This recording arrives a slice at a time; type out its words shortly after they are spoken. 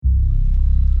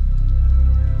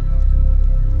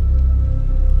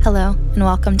Hello, and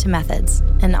welcome to Methods,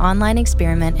 an online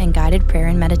experiment in guided prayer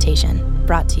and meditation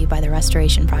brought to you by the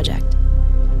Restoration Project.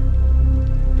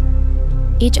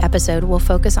 Each episode will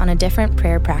focus on a different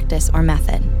prayer practice or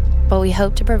method, but we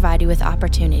hope to provide you with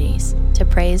opportunities to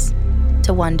praise,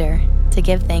 to wonder, to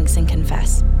give thanks and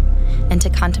confess, and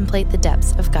to contemplate the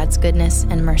depths of God's goodness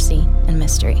and mercy and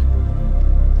mystery.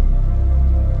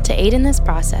 To aid in this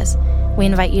process, we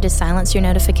invite you to silence your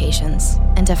notifications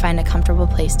and to find a comfortable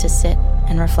place to sit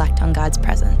and reflect on God's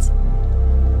presence.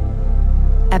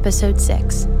 Episode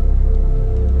 6.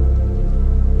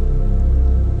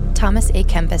 Thomas A.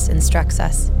 Kempis instructs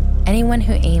us, anyone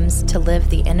who aims to live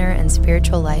the inner and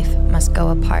spiritual life must go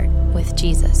apart with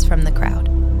Jesus from the crowd.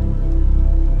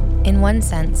 In one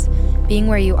sense, being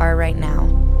where you are right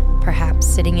now, perhaps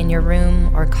sitting in your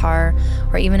room or car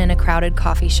or even in a crowded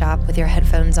coffee shop with your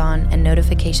headphones on and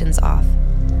notifications off,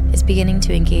 is beginning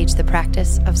to engage the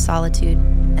practice of solitude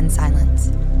and silence.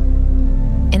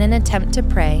 In an attempt to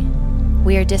pray,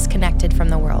 we are disconnected from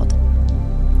the world.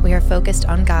 We are focused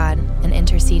on God and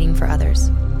interceding for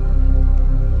others.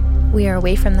 We are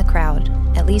away from the crowd,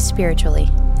 at least spiritually,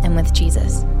 and with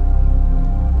Jesus.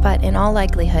 But in all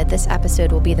likelihood, this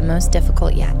episode will be the most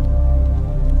difficult yet.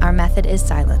 Our method is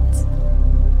silence.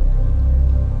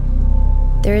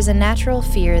 There is a natural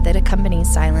fear that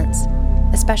accompanies silence,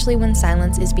 especially when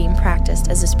silence is being practiced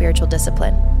as a spiritual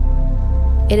discipline.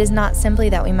 It is not simply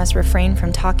that we must refrain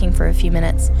from talking for a few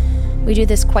minutes. We do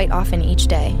this quite often each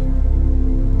day.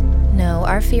 No,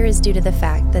 our fear is due to the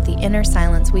fact that the inner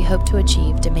silence we hope to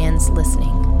achieve demands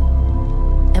listening.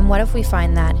 And what if we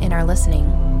find that in our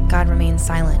listening, God remains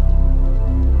silent?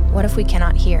 What if we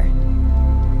cannot hear?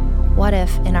 What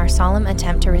if, in our solemn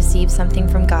attempt to receive something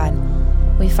from God,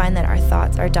 we find that our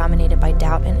thoughts are dominated by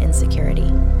doubt and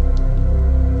insecurity?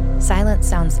 Silence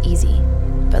sounds easy,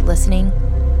 but listening,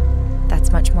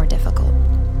 that's much more difficult.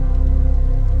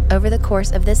 Over the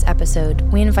course of this episode,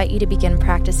 we invite you to begin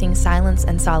practicing silence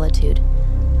and solitude,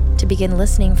 to begin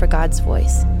listening for God's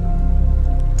voice,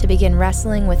 to begin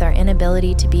wrestling with our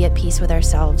inability to be at peace with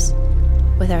ourselves,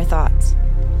 with our thoughts,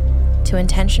 to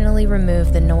intentionally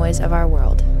remove the noise of our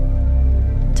world,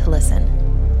 to listen.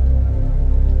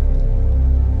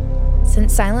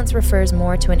 Since silence refers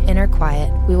more to an inner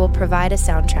quiet, we will provide a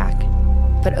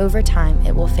soundtrack, but over time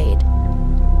it will fade.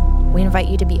 We invite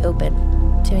you to be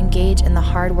open, to engage in the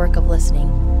hard work of listening,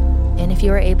 and if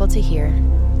you are able to hear,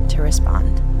 to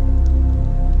respond.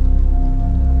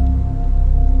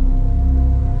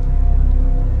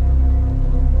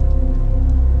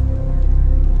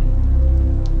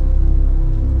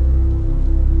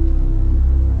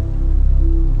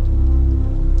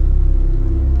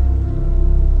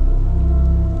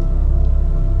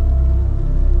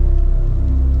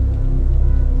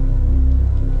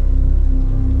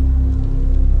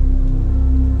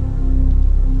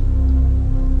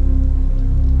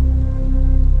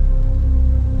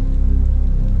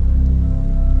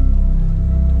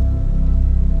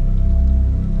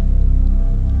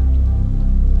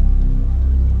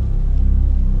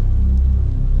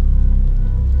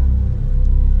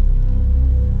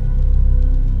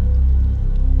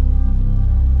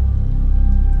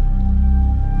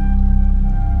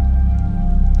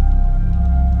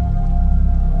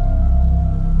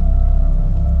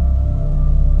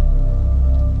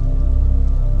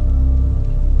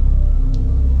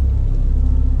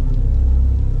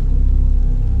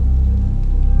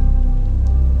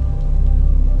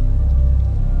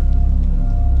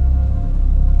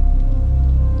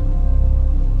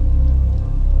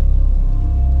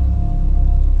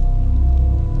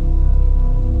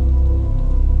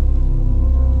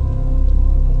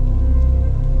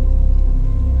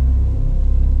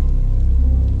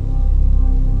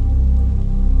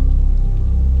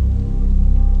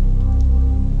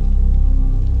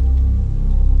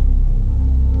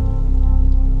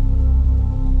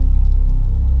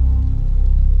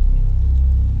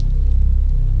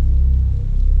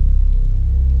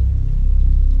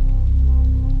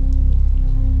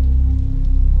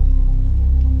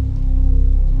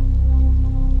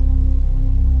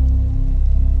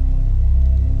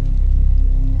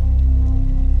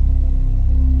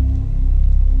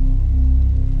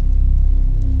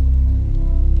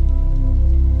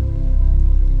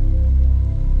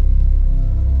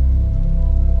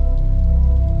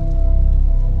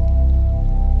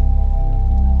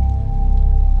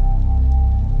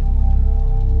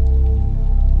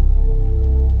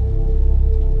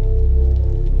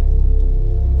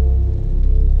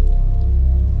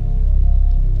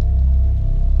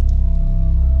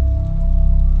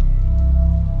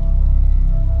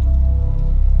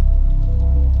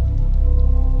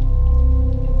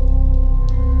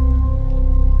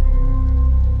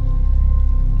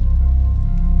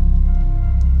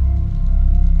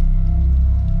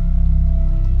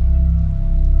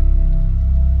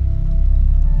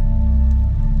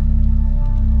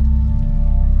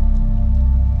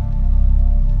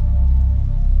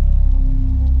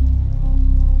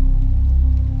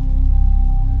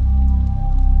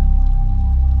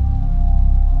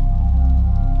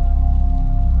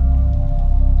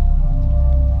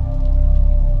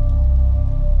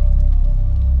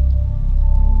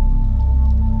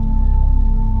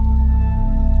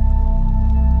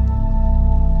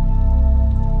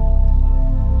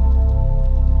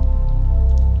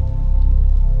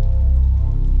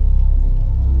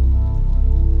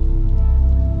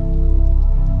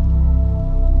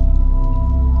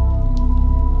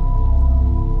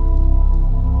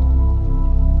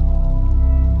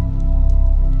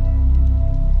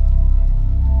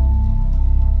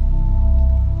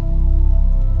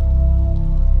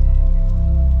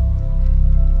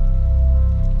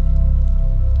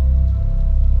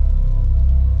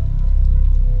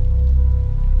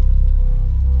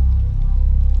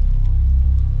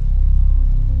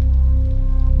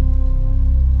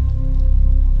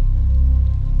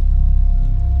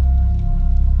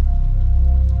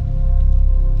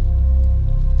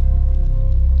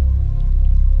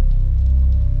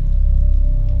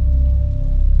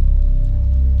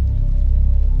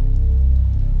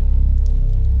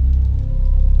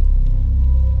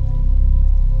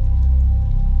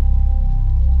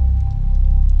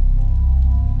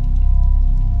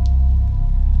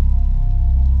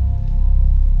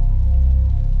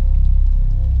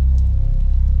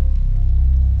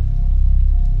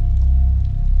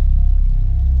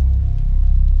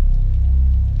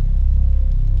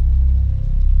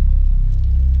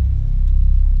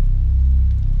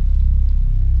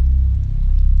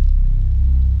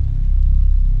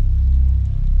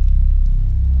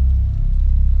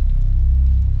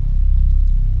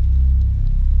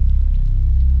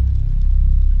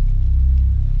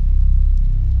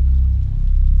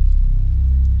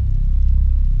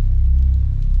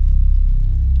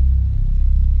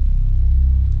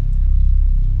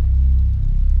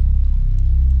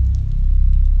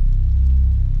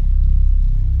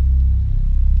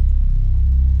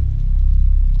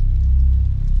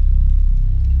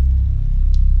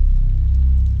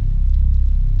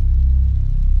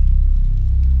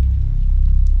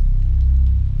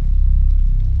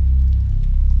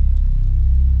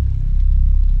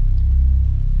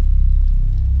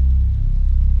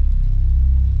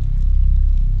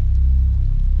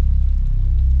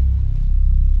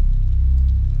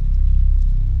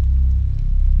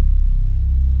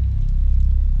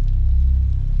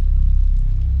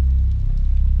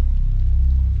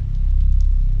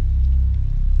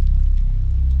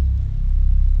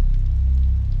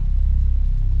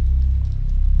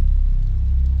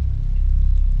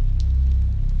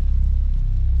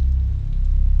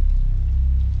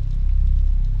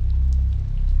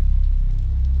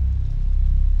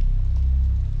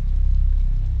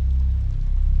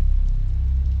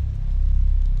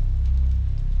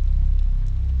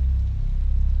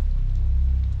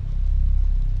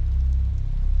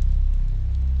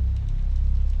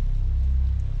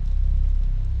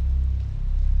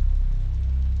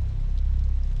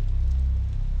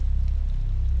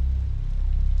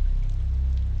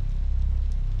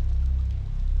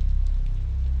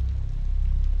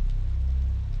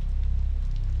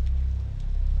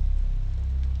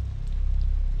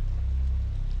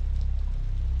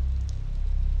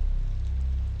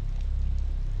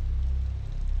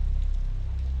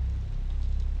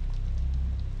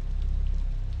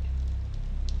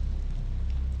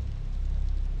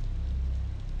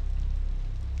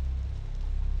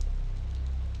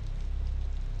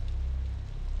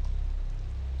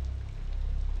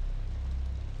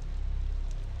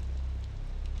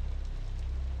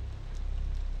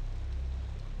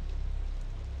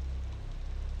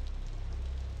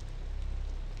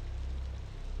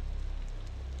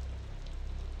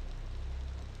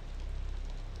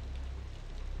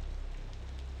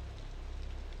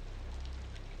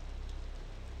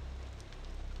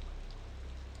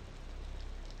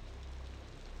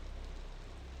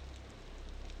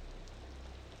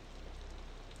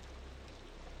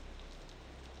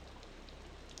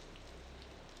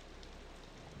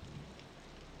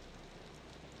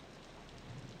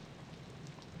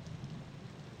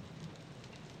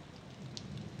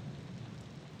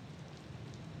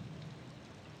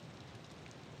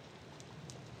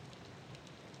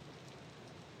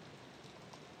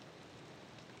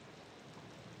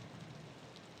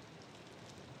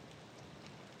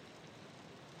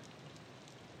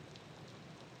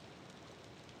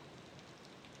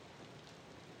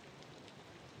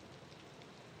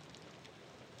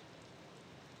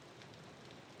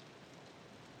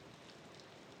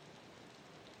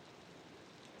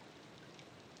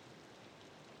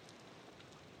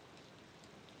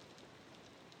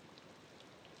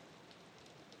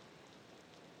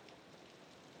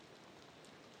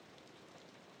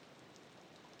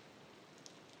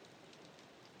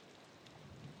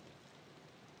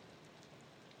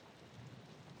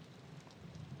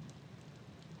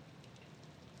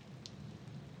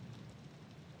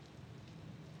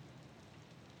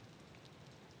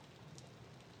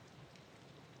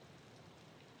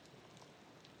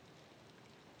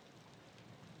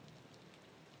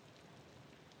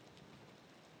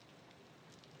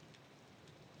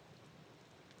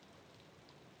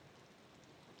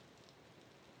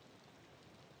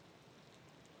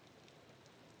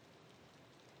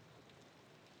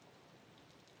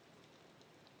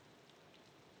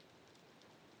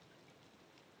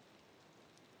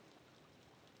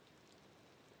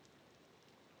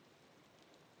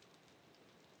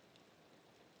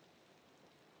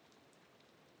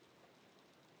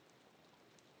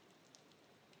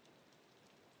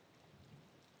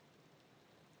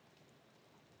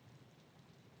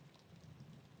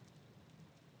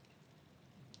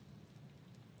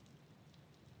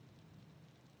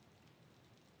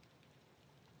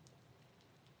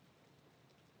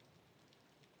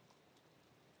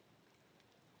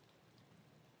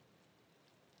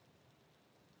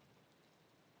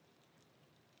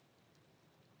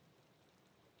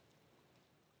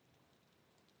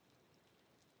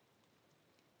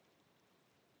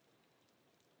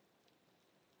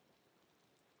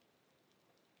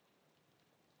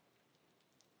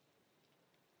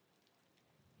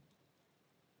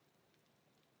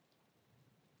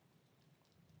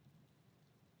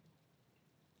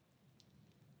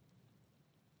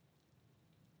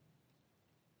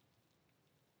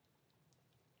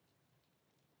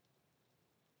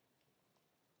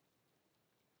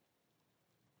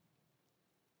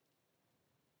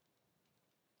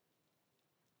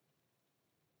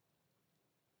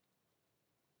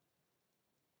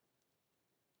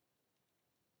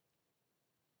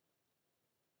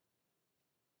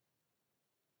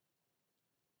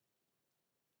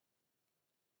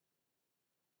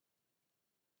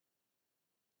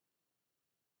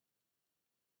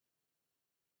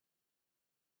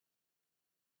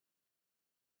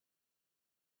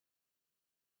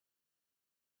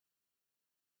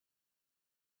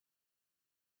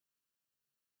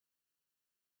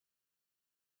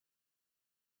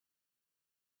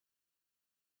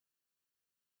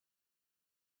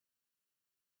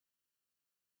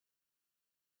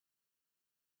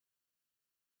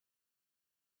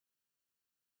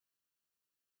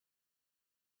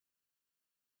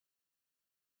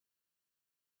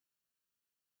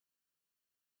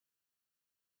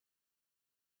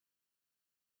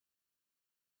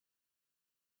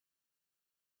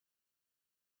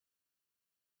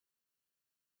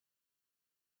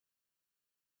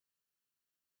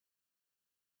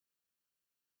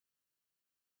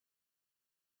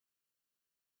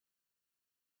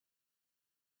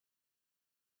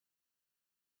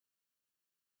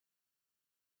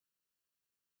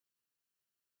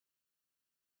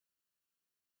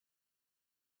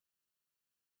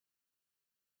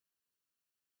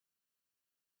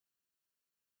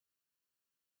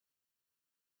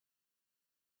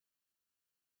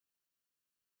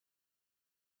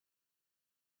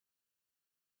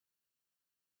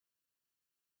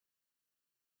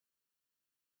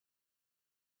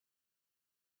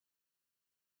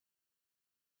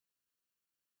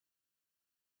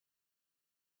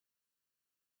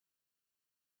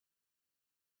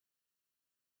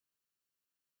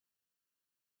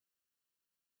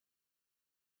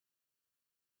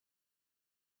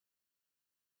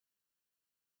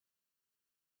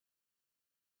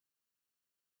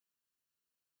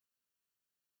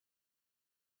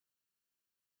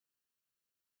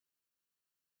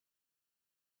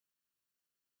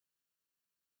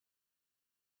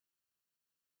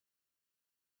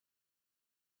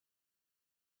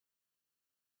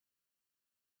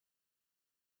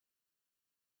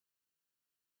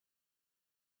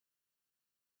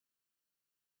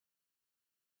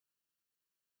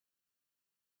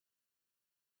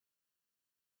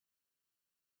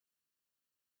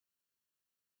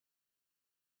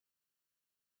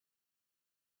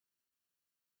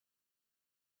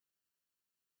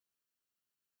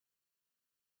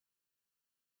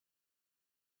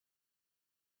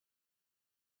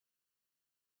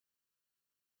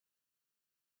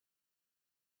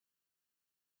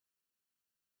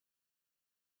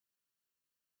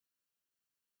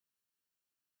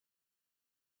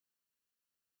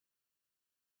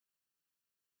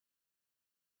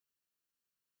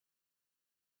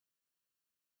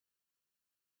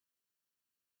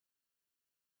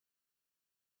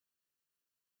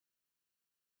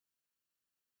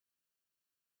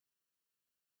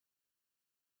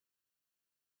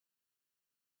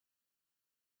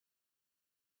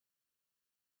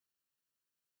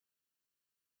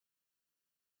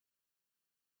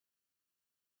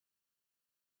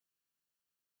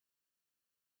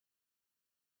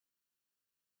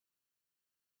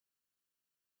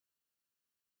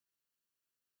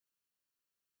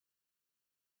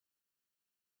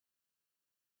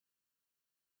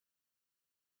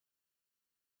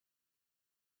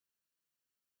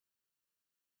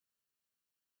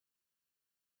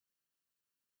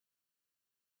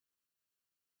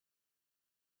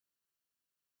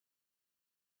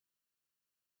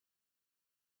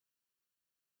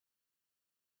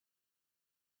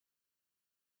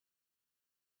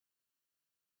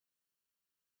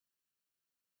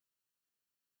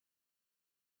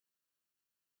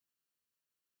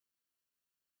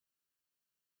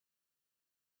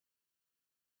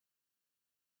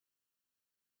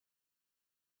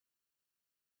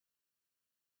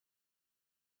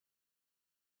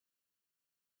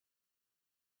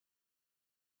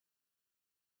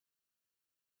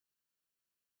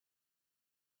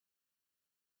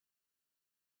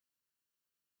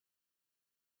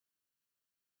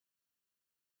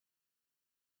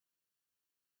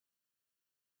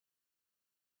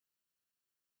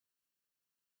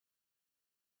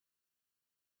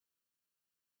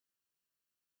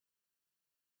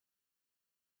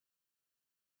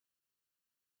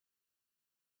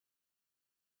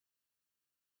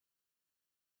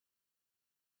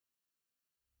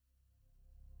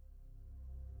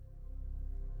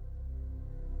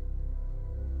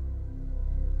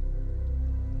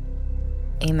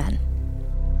 Amen.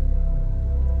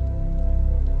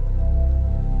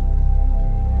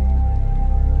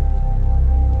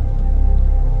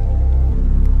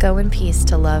 Go in peace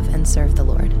to love and serve the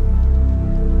Lord.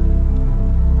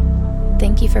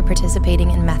 Thank you for participating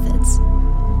in Methods.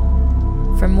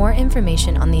 For more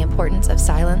information on the importance of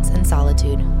silence and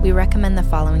solitude, we recommend the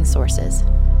following sources: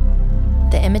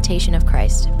 The Imitation of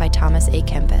Christ by Thomas A.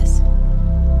 Kempis,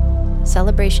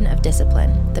 Celebration of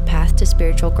Discipline, The Path to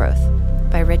Spiritual Growth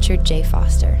by Richard J.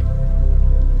 Foster,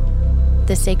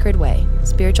 The Sacred Way,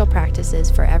 Spiritual Practices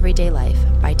for Everyday Life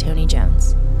by Tony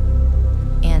Jones,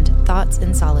 and Thoughts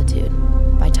in Solitude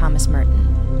by Thomas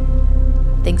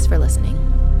Merton. Thanks for listening.